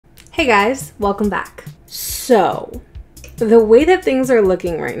Hey guys, welcome back. So, the way that things are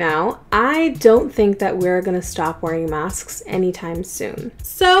looking right now, I don't think that we're gonna stop wearing masks anytime soon.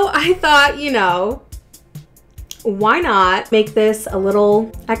 So I thought, you know, why not make this a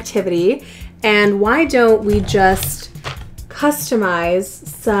little activity, and why don't we just customize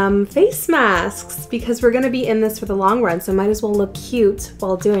some face masks, because we're gonna be in this for the long run, so might as well look cute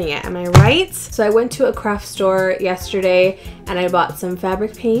while doing it. Am I right? So I went to a craft store yesterday and I bought some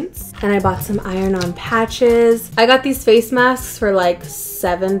fabric paints and I bought some iron-on patches. I got these face masks for like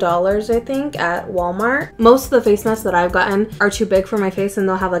 $7, I think, at Walmart. Most of the face masks that I've gotten are too big for my face, and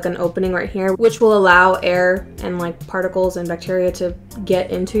they'll have like an opening right here, which will allow air and like particles and bacteria to get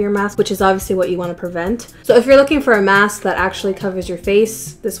into your mask, which is obviously what you want to prevent. So if you're looking for a mask that actually covers your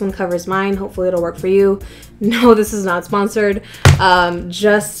face, this one covers mine. Hopefully it'll work for you. No, this is not sponsored.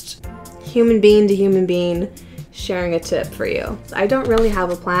 Just human being to human being sharing a tip for you. I don't really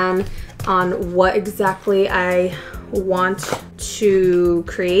have a plan on what exactly I want to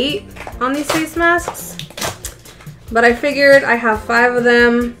create on these face masks, but I figured I have 5 of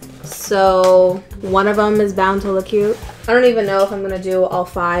them, so one of them is bound to look cute. I don't even know if I'm gonna do all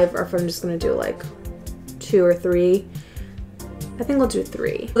 5 or if I'm just gonna do like 2 or 3. I think we'll do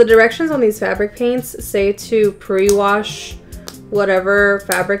 3. The directions on these fabric paints say to pre-wash whatever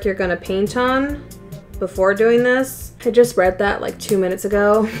fabric you're gonna paint on before doing this. I just read that like 2 minutes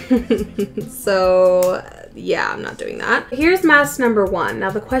ago. So yeah, I'm not doing that. Here's mask number 1.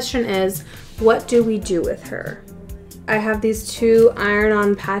 Now the question is, what do we do with her? I have these 2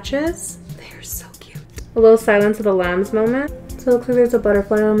 iron-on patches. They are so cute. A little Silence of the Lambs moment. So it looks like there's a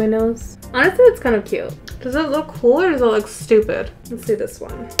butterfly on my nose. Honestly, it's kind of cute. Does it look cool or does it look stupid? Let's see this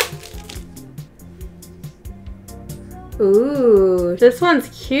one. Ooh, this one's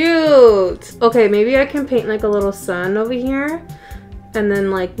cute. Okay, maybe I can paint like a little sun over here and then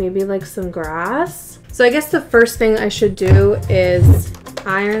like maybe like some grass. So I guess the first thing I should do is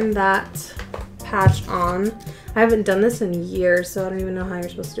iron that patch on. I haven't done this in years, so I don't even know how you're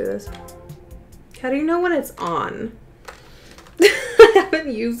supposed to do this. How do you know when it's on? I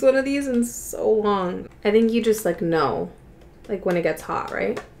haven't used one of these in so long. I think you just like know, like when it gets hot,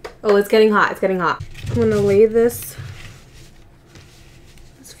 right? Oh, it's getting hot, it's getting hot. I'm gonna lay this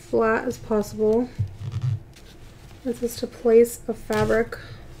as flat as possible. This is to place a fabric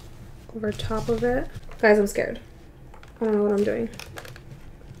over top of it. Guys, I'm scared. I don't know what I'm doing.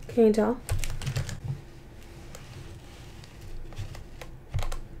 Can you tell?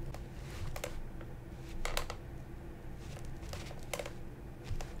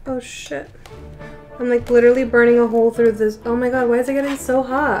 Oh shit. I'm like literally burning a hole through this. Oh my god, why is it getting so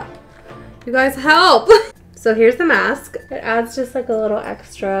hot? You guys help! So here's the mask. It adds just like a little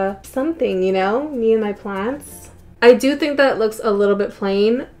extra something, you know? Me and my plants. I do think that it looks a little bit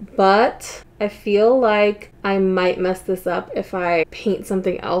plain, but I feel like I might mess this up if I paint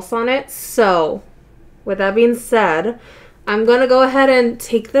something else on it. So with that being said, I'm gonna go ahead and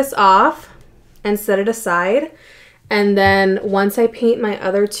take this off and set it aside. And then once I paint my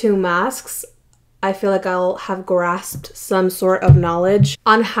other 2 masks, I feel like I'll have grasped some sort of knowledge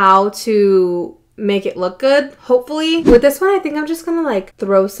on how to make it look good, hopefully. With this one, I think I'm just gonna like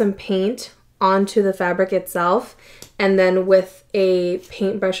throw some paint onto the fabric itself, and then with a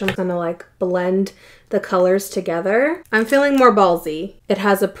paintbrush, I'm gonna like blend the colors together. I'm feeling more ballsy. It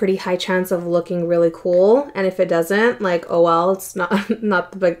has a pretty high chance of looking really cool, and if it doesn't, like, oh well, it's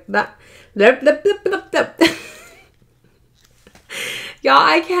not the big that. Y'all,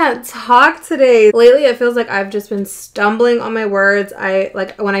 I can't talk today. Lately, it feels like I've just been stumbling on my words.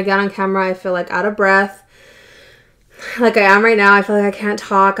 Like when I get on camera, I feel like out of breath. Like I am right now. I feel like I can't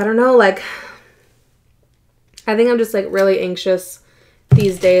talk. I don't know, like, I think I'm just like really anxious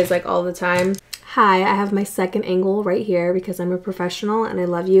these days, like all the time. Hi, I have my second angle right here because I'm a professional and I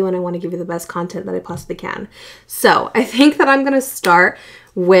love you and I want to give you the best content that I possibly can. So I think that I'm going to start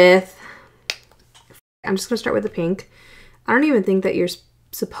with, I'm just going to start with the pink. I don't even think that you're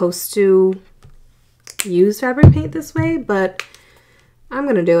supposed to use fabric paint this way, but I'm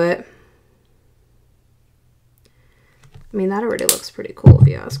gonna do it. I mean, that already looks pretty cool if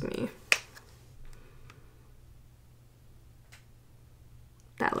you ask me.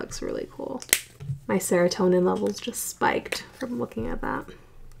 That looks really cool. My serotonin levels just spiked from looking at that.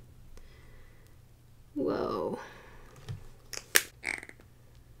 Whoa.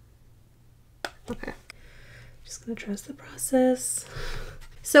 Okay. Just gonna trust the process.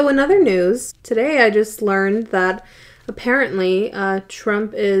 So in other news, today I just learned that apparently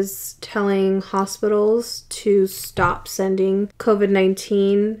Trump is telling hospitals to stop sending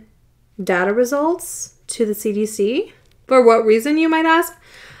COVID-19 data results to the CDC. For what reason, you might ask?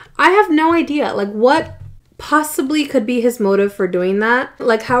 I have no idea. Like, what possibly could be his motive for doing that?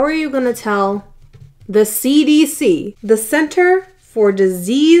 Like, how are you going to tell the CDC, the Center for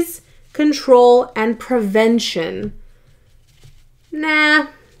Disease Control and Prevention, nah,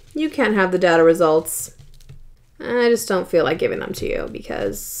 you can't have the data results. I just don't feel like giving them to you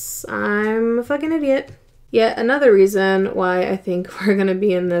because I'm a fucking idiot. Yet another reason why I think we're gonna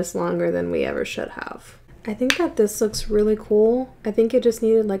be in this longer than we ever should have. I think that this looks really cool. I think it just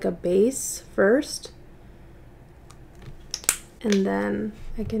needed like a base first. And then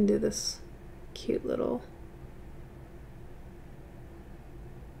I can do this cute little...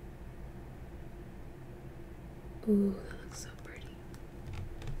 Ooh, that looks so pretty.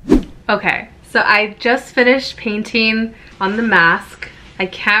 Okay, so I just finished painting on the mask. I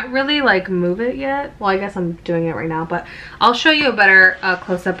can't really like move it yet. Well, I guess I'm doing it right now, but I'll show you a better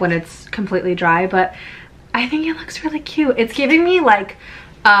close-up when it's completely dry. But I think it looks really cute. It's giving me like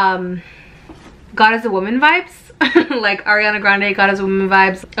God is a Woman vibes. Like Ariana Grande, God is a Woman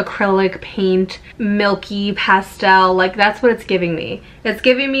vibes, acrylic paint, milky pastel. Like that's what it's giving me. It's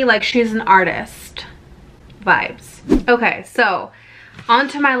giving me like she's an artist vibes. Okay, so on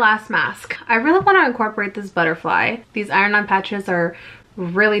to my last mask. I really want to incorporate this butterfly. These iron-on patches are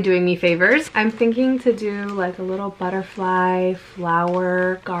really doing me favors. I'm thinking to do like a little butterfly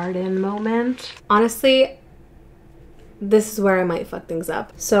flower garden moment. Honestly, this is where I might fuck things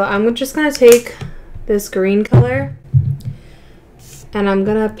up. So I'm just gonna take this green color and I'm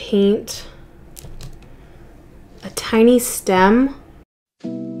gonna paint a tiny stem.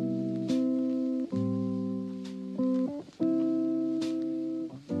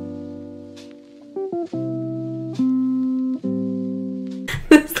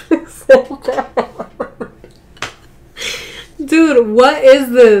 Dude, what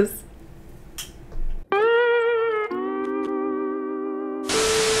is this?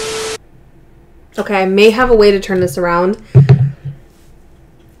 Okay, I may have a way to turn this around,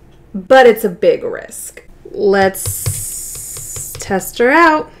 but it's a big risk. Let's test her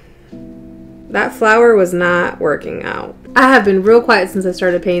out. That flower was not working out. I have been real quiet since I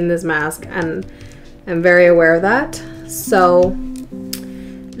started painting this mask, and I'm very aware of that. So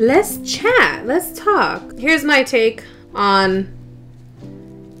let's chat, let's talk. Here's my take on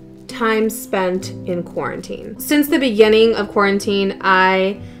time spent in quarantine. Since the beginning of quarantine,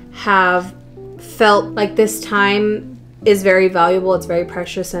 I have felt like this time is very valuable, it's very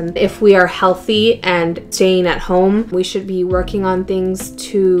precious, and if we are healthy and staying at home, we should be working on things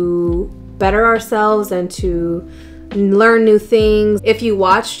to better ourselves and to learn new things. If you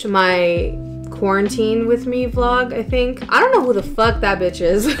watched my quarantine with me vlog, I don't know who the fuck that bitch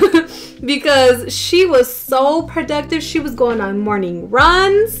is because she was so productive. She was going on morning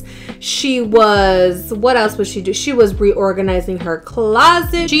runs. She was, what else was she do? She was reorganizing her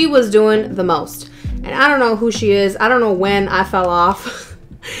closet. She was doing the most. And I don't know who she is. I don't know when I fell off,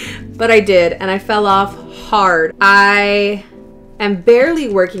 but I did, and I fell off hard. I am barely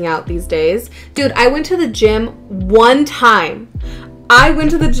working out these days. Dude, I went to the gym one time. The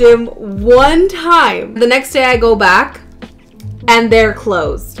next day I go back and they're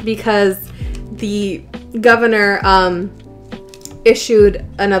closed because the governor issued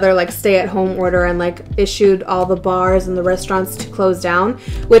another like stay-at-home order and like issued all the bars and the restaurants to close down,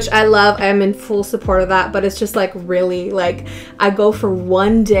 which I love. I'm in full support of that, but it's just like really like I go for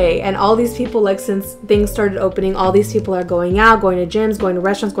one day and all these people, like since things started opening, all these people are going out, going to gyms, going to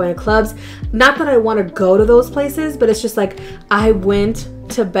restaurants, going to clubs. Not that I want to go to those places, but it's just like I went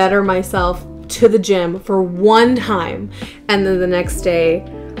to better myself to the gym for one time and then the next day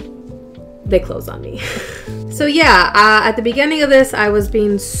they closed on me. So yeah, at the beginning of this, I was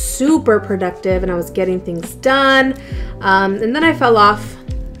being super productive and I was getting things done. And then I fell off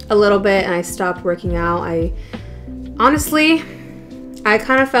a little bit and I stopped working out. Honestly, I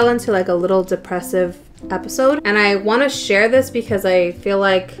kind of fell into like a little depressive episode. And I want to share this because I feel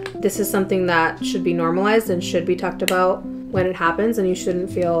like this is something that should be normalized and should be talked about when it happens, and you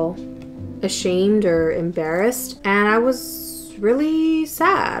shouldn't feel ashamed or embarrassed. And I was really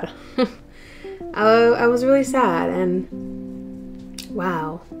sad. I was really sad, and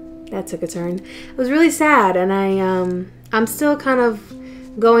wow, that took a turn. I was really sad, and I'm still kind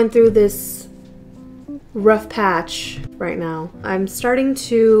of going through this rough patch right now. I'm starting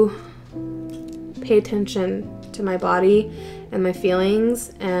to pay attention to my body and my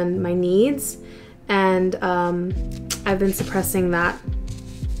feelings and my needs, and I've been suppressing that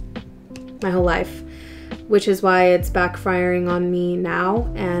my whole life, which is why it's backfiring on me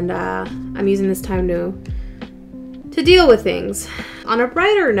now, and I'm using this time to deal with things. On a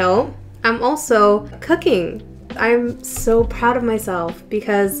brighter note, I'm also cooking I'm so proud of myself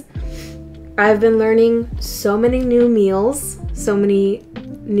because I've been learning so many new meals, so many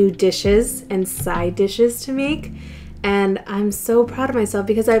new dishes and side dishes to make. And I'm so proud of myself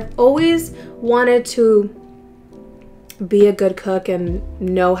because I've always wanted to be a good cook and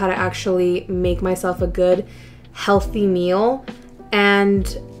know how to actually make myself a good, healthy meal.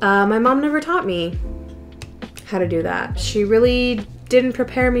 And my mom never taught me how to do that. She really didn't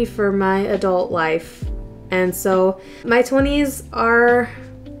prepare me for my adult life. And so my 20s are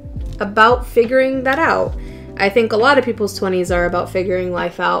about figuring that out. I think a lot of people's 20s are about figuring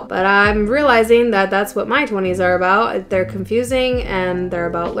life out, but I'm realizing that that's what my 20s are about. They're confusing and they're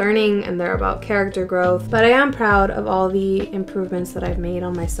about learning and they're about character growth. But I am proud of all the improvements that I've made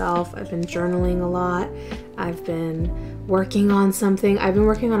on myself. I've been journaling a lot. I've been working on something. I've been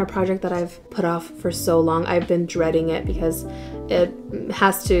working on a project that I've put off for so long. I've been dreading it because it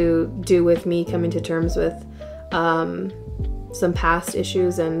has to do with me coming to terms with some past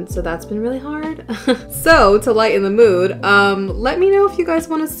issues, and so that's been really hard. So to lighten the mood, let me know if you guys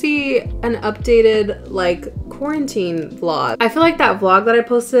want to see an updated like quarantine vlog. I feel like that vlog that I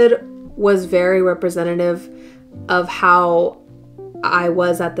posted was very representative of how I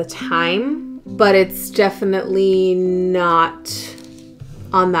was at the time, but it's definitely not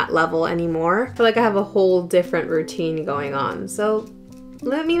on that level anymore. I feel like I have a whole different routine going on. So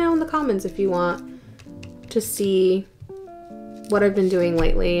let me know in the comments if you want to see what I've been doing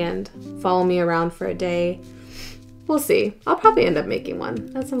lately and follow me around for a day. We'll see. I'll probably end up making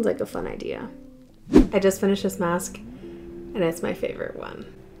one. That sounds like a fun idea. I just finished this mask and it's my favorite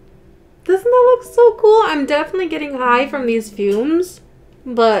one. Doesn't that look so cool? I'm definitely getting high from these fumes,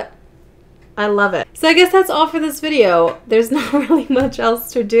 but I love it. So I guess that's all for this video. There's not really much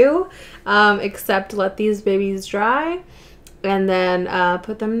else to do except let these babies dry and then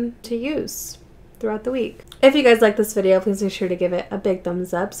put them to use throughout the week. If you guys like this video, please make sure to give it a big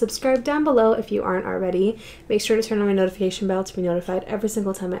thumbs up. Subscribe down below if you aren't already. Make sure to turn on my notification bell to be notified every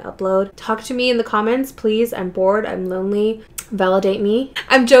single time I upload. Talk to me in the comments, please. I'm bored, I'm lonely. Validate me.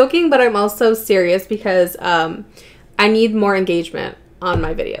 I'm joking, but I'm also serious because I need more engagement on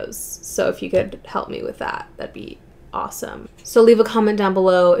my videos. So if you could help me with that, that'd be awesome. So leave a comment down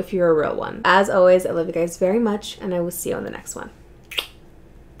below if you're a real one. As always, I love you guys very much, and I will see you on the next one.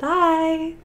 Bye!